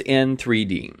sequels in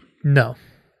 3D? No.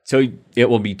 So it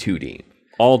will be 2D.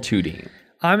 All 2D.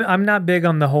 I'm not big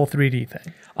on the whole 3D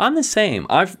thing. I'm the same.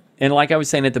 And like I was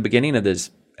saying at the beginning of this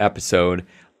episode,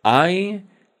 I,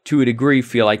 to a degree,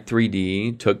 feel like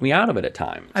 3D took me out of it at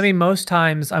times. I mean, most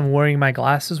times I'm wearing my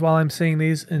glasses while I'm seeing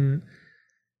these, and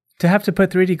to have to put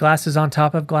 3D glasses on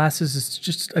top of glasses is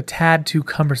just a tad too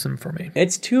cumbersome for me.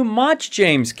 It's too much,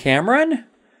 James Cameron.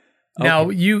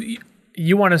 Now,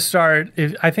 you want to start,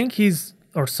 I think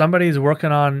somebody is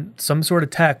working on some sort of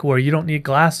tech where you don't need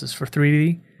glasses for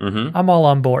 3D. Mm-hmm. I'm all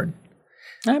on board.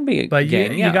 That'd be a But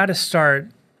game, you got to start.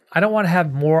 I don't want to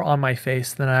have more on my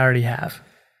face than I already have.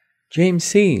 James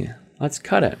C., let's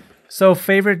cut it. So,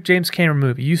 favorite James Cameron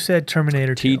movie? You said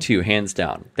Terminator 2. T2, hands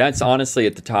down. That's honestly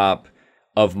at the top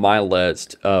of my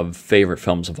list of favorite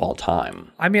films of all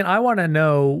time. I mean, I want to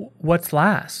know what's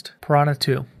last. Piranha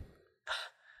 2.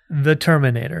 The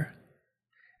Terminator.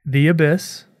 The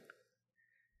Abyss.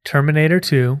 Terminator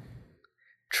 2.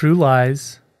 True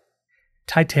Lies.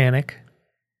 Titanic.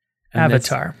 And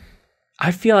Avatar.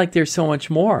 I feel like there's so much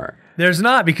more. There's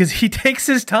not, because he takes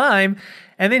his time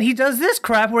and then he does this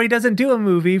crap where he doesn't do a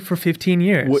movie for 15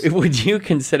 years. Would you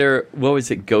consider, what was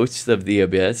it, Ghosts of the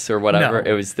Abyss or whatever?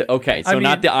 No. It was not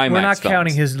the IMAX We're not films.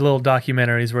 counting his little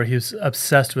documentaries where he was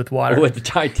obsessed with water. With the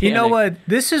Titanic. You know what?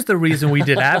 This is the reason we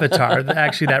did Avatar.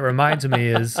 Actually, that reminds me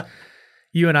is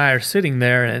you and I are sitting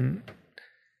there and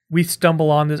you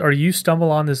stumble on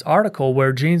this article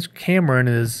where James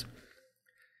Cameron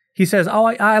he says,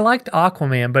 I liked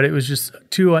Aquaman, but it was just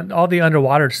all the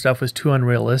underwater stuff was too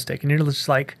unrealistic. And you're just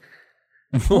like,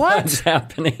 what's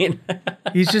happening?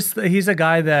 He's a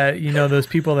guy that, those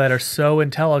people that are so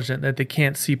intelligent that they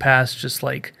can't see past just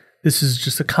like, this is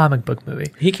just a comic book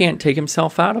movie. He can't take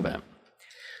himself out of it.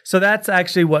 So that's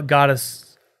actually what got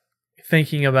us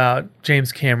thinking about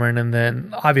James Cameron and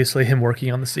then obviously him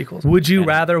working on the sequels. Would you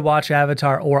rather watch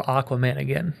Avatar or Aquaman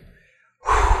again?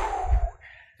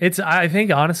 I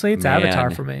think honestly, it's Avatar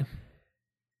for me.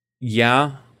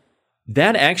 Yeah.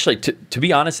 That actually, to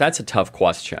be honest, that's a tough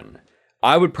question.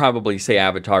 I would probably say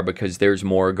Avatar because there's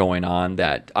more going on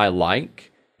that I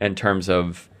like in terms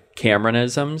of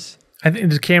Cameronisms. I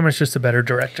think Cameron's just a better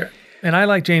director. And I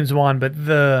like James Wan, but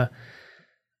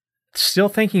still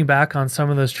thinking back on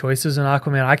some of those choices in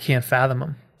Aquaman, I can't fathom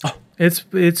them. Oh.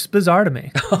 It's bizarre to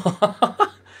me.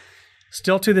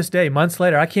 Still to this day, months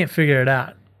later, I can't figure it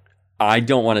out. I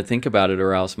don't want to think about it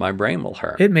or else my brain will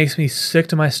hurt. It makes me sick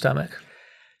to my stomach.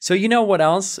 So you know what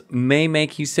else may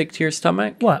make you sick to your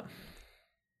stomach? What?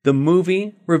 The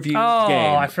movie review game.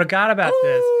 Oh, I forgot about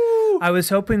this. I was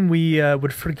hoping we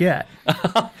would forget.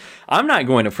 I'm not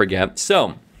going to forget.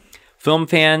 So, film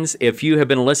fans, if you have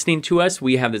been listening to us,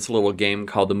 we have this little game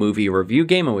called the movie review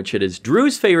game, in which it is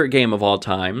Drew's favorite game of all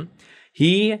time.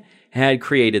 He had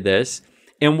created this,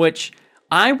 in which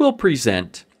I will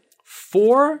present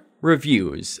 4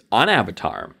 reviews on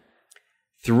Avatar.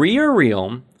 3 are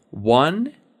real,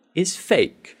 1 is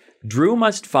fake. Drew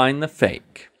must find the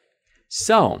fake.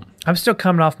 So, I'm still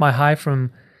coming off my high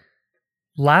from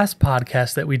last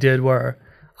podcast that we did where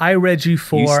I read you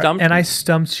 4 and I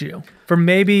stumped you for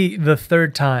maybe the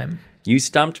 3rd time. You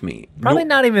stumped me. Probably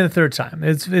not even the 3rd time.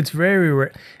 It's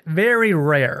very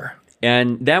rare.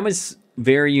 And that was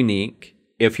very unique.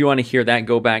 If you want to hear that,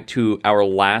 go back to our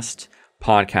last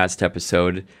podcast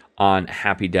episode on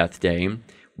Happy Death Day,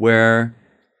 where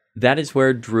that is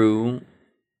where Drew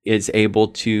is able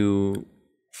to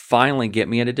finally get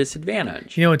me at a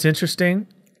disadvantage. You know what's interesting?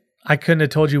 I couldn't have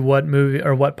told you what movie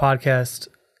or what podcast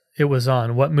it was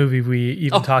on, what movie we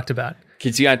even talked about.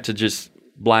 Because you had to just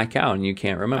black out and you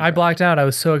can't remember. I blacked out. I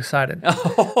was so excited.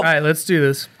 All right, let's do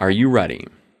this. Are you ready?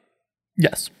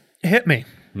 Yes. Hit me.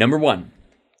 Number 1.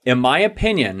 In my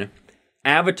opinion,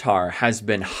 Avatar has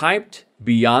been hyped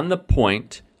beyond the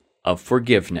point of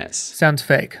forgiveness. Sounds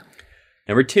fake.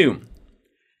 Number 2.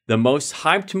 The most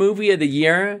hyped movie of the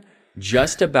year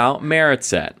just about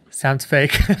merits it. Sounds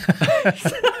fake.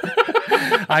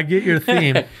 I get your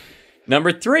theme.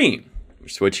 Number 3. We're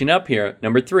switching up here.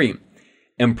 Number 3.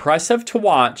 Impressive to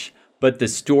watch, but the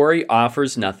story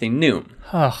offers nothing new.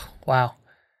 Oh, wow.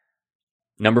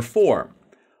 Number 4.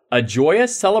 A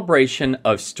joyous celebration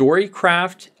of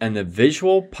storycraft and the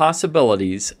visual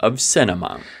possibilities of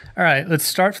cinema. All right, let's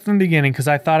start from the beginning because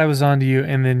I thought I was on to you,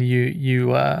 and then you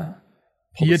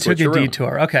took a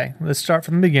detour. Okay, let's start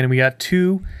from the beginning. We got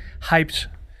 2 hyped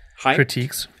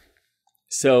critiques.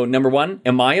 So, number 1,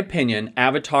 in my opinion,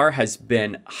 Avatar has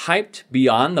been hyped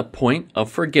beyond the point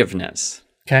of forgiveness.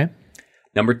 Okay.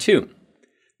 Number 2,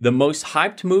 the most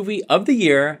hyped movie of the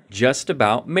year just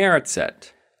about merits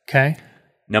it. Okay.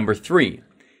 Number 3,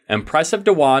 impressive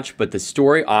to watch, but the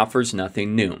story offers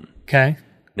nothing new. Okay.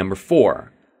 Number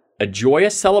 4, a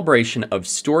joyous celebration of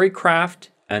storycraft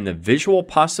and the visual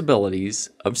possibilities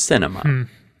of cinema.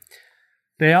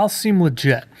 They all seem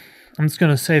legit. I'm just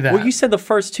going to say that. Well, you said the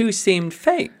first 2 seemed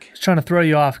fake. I was trying to throw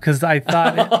you off because I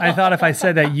thought if I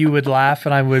said that you would laugh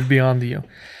and I would be on to you.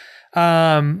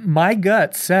 My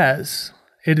gut says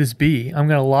it is B. I'm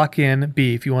going to lock in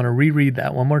B if you want to reread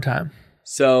that one more time.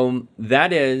 So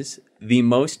that is the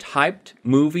most hyped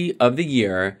movie of the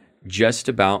year just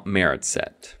about merits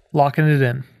it. Locking it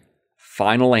in.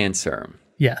 Final answer.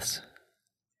 Yes.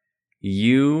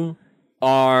 You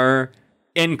are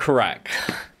incorrect.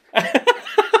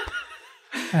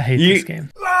 I hate this game.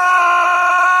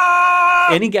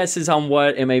 Any guesses on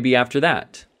what it may be after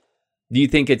that? Do you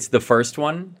think it's the first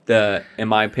one? In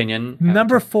my opinion,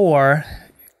 number 4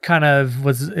 kind of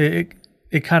was it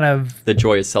kind of the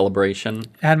joyous celebration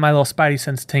had my little spidey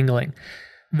sense tingling.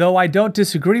 Though I don't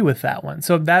disagree with that one.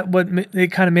 So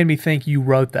it kind of made me think you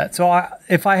wrote that. So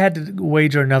if I had to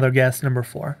wager another guess, number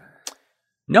 4.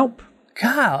 Nope.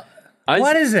 God,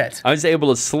 what is it? I was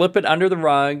able to slip it under the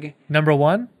rug. Number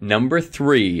 1? Number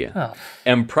 3. Oh.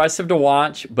 Impressive to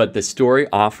watch, but the story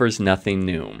offers nothing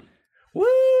new. Woo!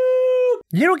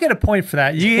 You don't get a point for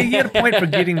that. You get a point for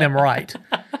getting them right.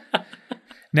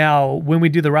 Now, when we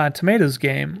do the Rotten Tomatoes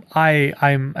game, I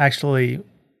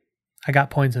got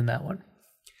points in that one.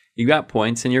 You got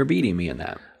points, and you're beating me in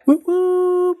that. Whoop,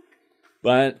 whoop.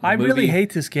 But I really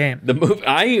hate this game. The movie,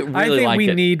 I really like it. I think we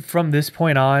need from this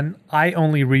point on. I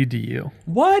only read to you.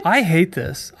 What? I hate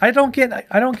this. I don't get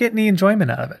any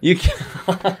enjoyment out of it. You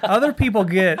Other people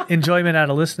get enjoyment out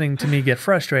of listening to me get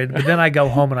frustrated, but then I go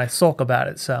home and I sulk about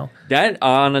it. So that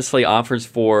honestly offers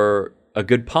for a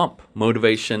good pump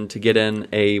motivation to get in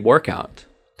a workout.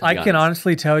 I can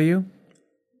honestly tell you,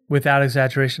 without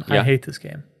exaggeration, I hate this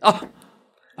game. Oh,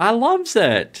 I loves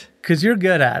it because you're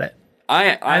good at it.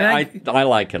 I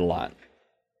like it a lot.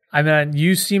 I mean,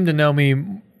 you seem to know me.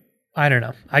 I don't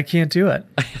know. I can't do it.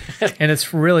 And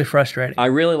it's really frustrating. I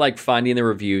really like finding the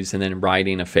reviews and then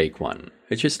writing a fake one.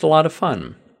 It's just a lot of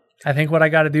fun. I think what I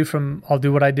got to do I'll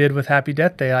do what I did with Happy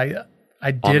Death Day.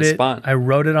 I did it. Spot. I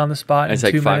wrote it on the spot in 2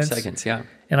 minutes. It's like 5 seconds, yeah.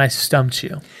 And I stumped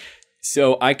you.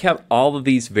 So I kept all of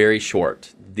these very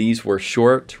short. These were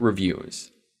short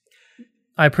reviews.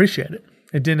 I appreciate it.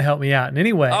 It didn't help me out in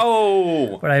any way.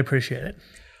 Oh! But I appreciate it.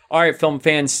 All right, film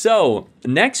fans. So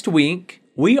next week,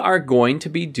 we are going to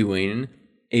be doing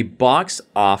a box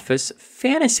office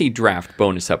fantasy draft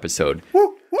bonus episode.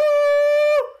 Woo, woo!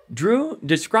 Drew,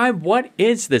 describe what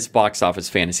is this box office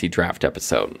fantasy draft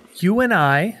episode? You and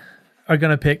I are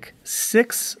going to pick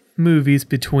 6 movies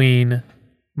between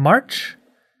March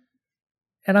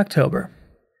and October.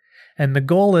 And the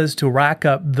goal is to rack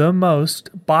up the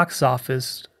most box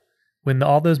office when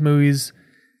all those movies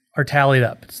are tallied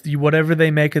up. It's whatever they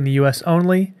make in the U.S.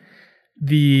 only.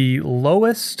 The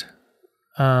lowest,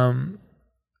 the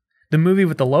movie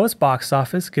with the lowest box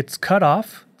office gets cut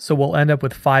off. So we'll end up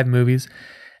with 5 movies.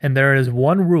 And there is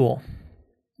one rule.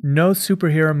 No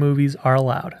superhero movies are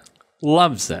allowed.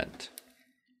 Loves it.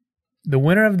 The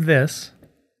winner of this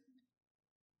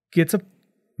gets a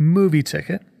movie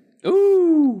ticket.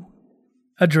 Ooh.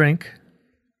 A drink.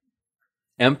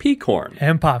 MP corn.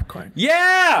 And popcorn.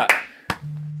 Yeah!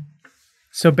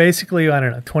 So basically, I don't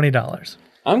know, $20.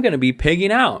 I'm going to be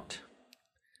pigging out.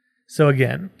 So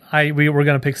again, we're going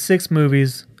to pick 6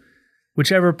 movies.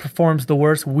 Whichever performs the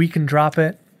worst, we can drop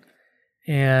it.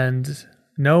 And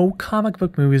no comic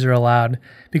book movies are allowed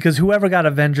because whoever got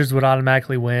Avengers would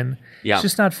automatically win. Yeah. It's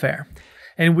just not fair.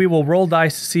 And we will roll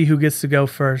dice to see who gets to go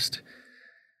first.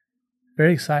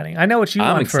 Very exciting. I know what you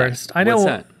want excited. First. I know What's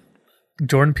that?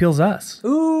 Jordan Peele's Us.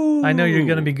 Ooh. I know you're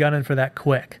going to be gunning for that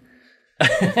quick.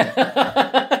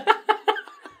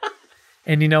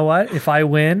 And you know what? If I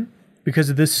win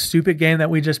because of this stupid game that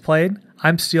we just played,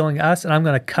 I'm stealing Us and I'm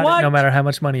going to cut it no matter how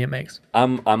much money it makes.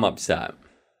 I'm upset.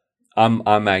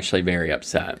 I'm actually very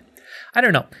upset. I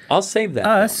don't know. I'll save that.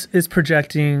 Us is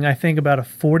projecting, I think, about a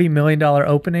 $40 million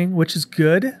opening, which is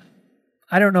good.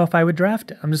 I don't know if I would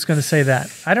draft it. I'm just going to say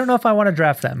that. I don't know if I want to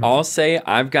draft that movie. I'll say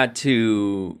I've got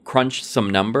to crunch some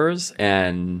numbers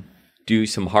and do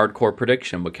some hardcore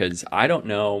prediction because I don't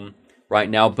know right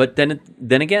now. But then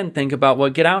again, think about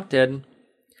what Get Out did.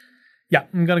 Yeah,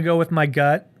 I'm going to go with my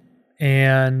gut.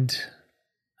 And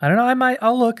I don't know.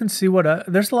 I'll look and see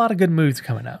what. There's a lot of good movies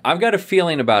coming out. I've got a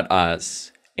feeling about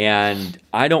Us, and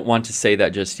I don't want to say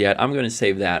that just yet. I'm going to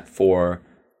save that for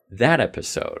that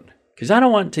episode because I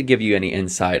don't want to give you any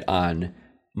insight on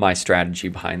my strategy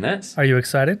behind this. Are you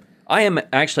excited? I am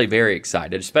actually very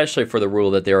excited, especially for the rule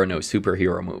that there are no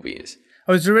superhero movies.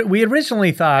 We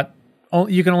originally thought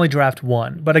you can only draft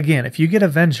 1, but again, if you get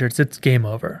Avengers, it's game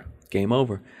over. Game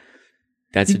over.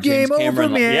 That's a James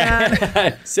Cameron man.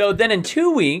 Yeah. So then in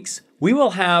 2 weeks, we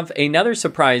will have another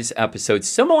surprise episode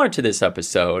similar to this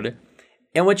episode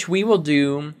in which we will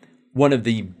do one of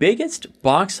the biggest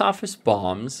box office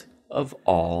bombs of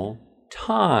all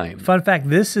time. Fun fact,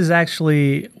 this is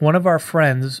actually one of our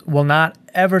friends will not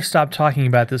ever stop talking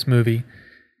about this movie.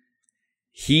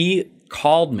 He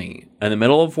called me in the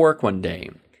middle of work one day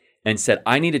and said,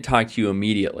 I need to talk to you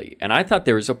immediately. And I thought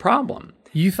there was a problem.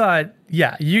 You thought,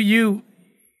 yeah, you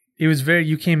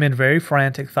came in very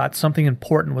frantic, thought something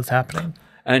important was happening.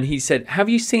 And he said, have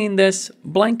you seen this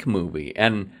blank movie?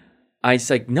 And I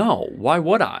said, no, why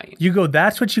would I? You go,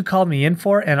 that's what you called me in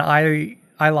for, and I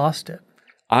lost it.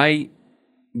 I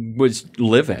was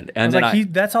livid. And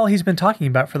then that's all he's been talking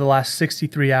about for the last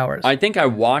 63 hours. I think I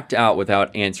walked out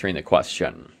without answering the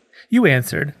question. You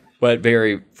answered. But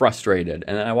very frustrated.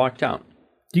 And then I walked out.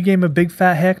 You gave him a big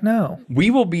fat heck no. We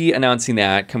will be announcing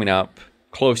that coming up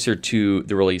closer to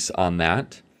the release on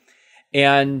that.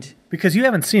 And because you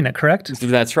haven't seen it, correct?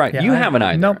 That's right. Yeah, you haven't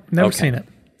either. Nope, never seen it.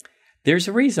 There's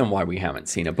a reason why we haven't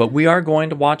seen it, but we are going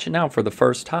to watch it now for the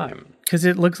first time. Because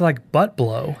it looks like butt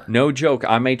blow. No joke.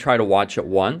 I may try to watch it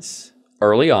once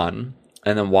early on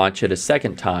and then watch it a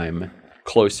second time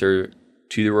closer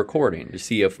to the recording to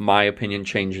see if my opinion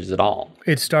changes at all.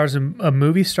 It stars a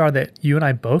movie star that you and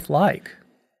I both like.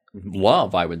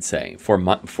 Love, I would say, for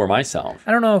myself.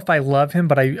 I don't know if I love him,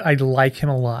 but I like him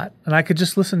a lot. And I could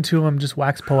just listen to him just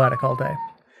wax poetic all day.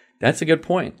 That's a good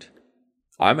point.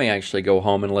 I may actually go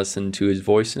home and listen to his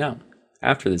voice now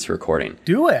after this recording.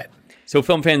 Do it. So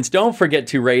film fans, don't forget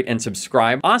to rate and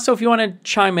subscribe. Also, if you want to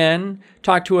chime in,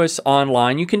 talk to us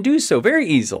online, you can do so very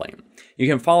easily. You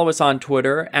can follow us on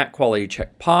Twitter at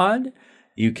QualityCheckPod.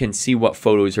 You can see what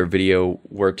photos or video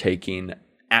we're taking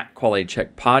at Quality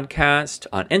Check Podcast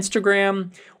on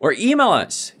Instagram, or email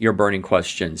us your burning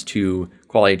questions to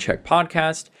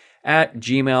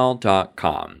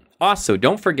qualitycheckpodcast@gmail.com. Also,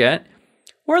 don't forget,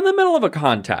 we're in the middle of a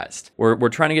contest. We're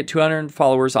trying to get 200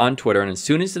 followers on Twitter, and as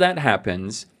soon as that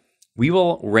happens, we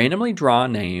will randomly draw a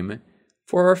name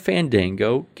for our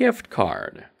Fandango gift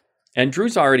card. And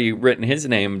Drew's already written his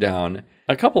name down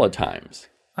a couple of times.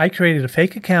 I created a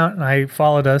fake account and I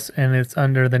followed us, and it's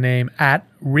under the name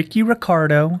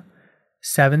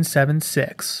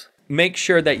 @RickyRicardo776. Make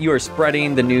sure that you are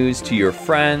spreading the news to your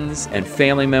friends and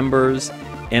family members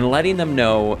and letting them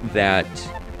know that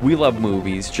we love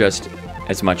movies just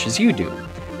as much as you do,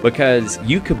 because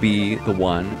you could be the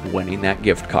one winning that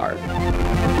gift card.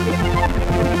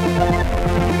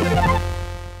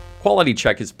 Quality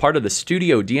Check is part of the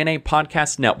Studio DNA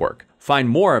Podcast Network. Find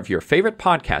more of your favorite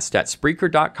podcasts at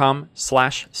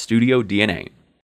Spreaker.com/StudioDNA.